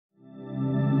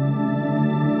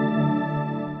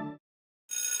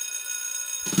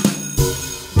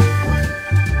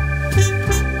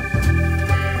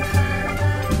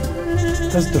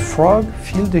Does the frog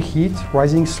feel the heat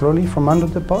rising slowly from under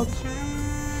the pot?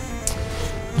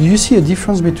 Do you see a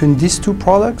difference between these two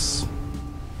products?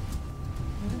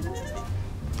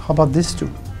 How about these two?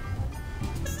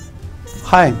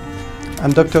 Hi,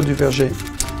 I'm Dr. Duverger.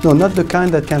 No, not the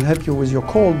kind that can help you with your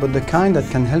cold, but the kind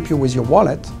that can help you with your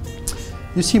wallet.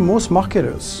 You see, most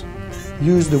marketers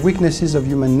use the weaknesses of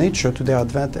human nature to their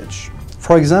advantage.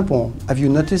 For example, have you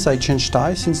noticed I changed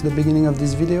ties since the beginning of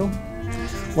this video?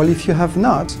 Well, if you have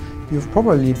not, you've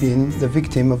probably been the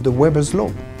victim of the Weber's Law,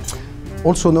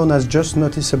 also known as just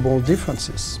noticeable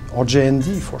differences, or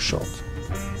JND for short.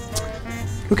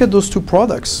 Look at those two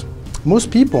products.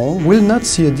 Most people will not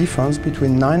see a difference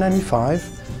between $9.95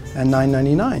 and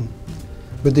 $9.99,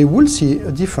 but they will see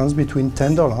a difference between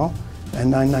 $10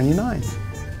 and $9.99.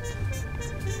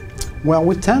 Well,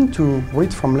 we tend to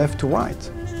read from left to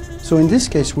right. So in this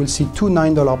case, we'll see two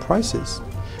 $9 prices,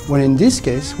 when in this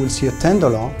case, we'll see a $10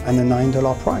 and a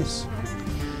 $9 price.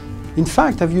 In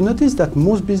fact, have you noticed that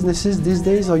most businesses these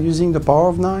days are using the power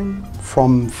of 9?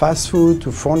 From fast food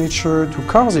to furniture to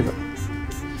cars even.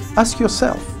 Ask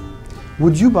yourself,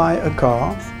 would you buy a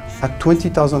car at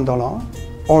 $20,000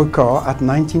 or a car at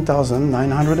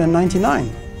 $19,999?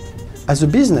 As a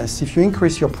business, if you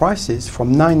increase your prices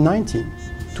from $9.90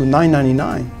 to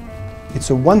 $9.99, it's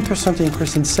a 1%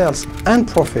 increase in sales and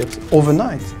profit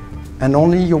overnight, and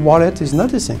only your wallet is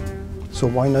noticing. So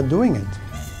why not doing it?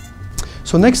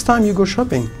 So next time you go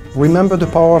shopping, remember the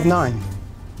power of 9.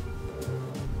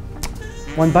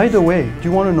 Well, by the way, do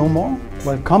you want to know more?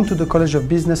 Well, come to the College of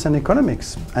Business and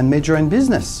Economics and major in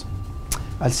business.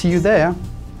 I'll see you there.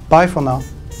 Bye for now.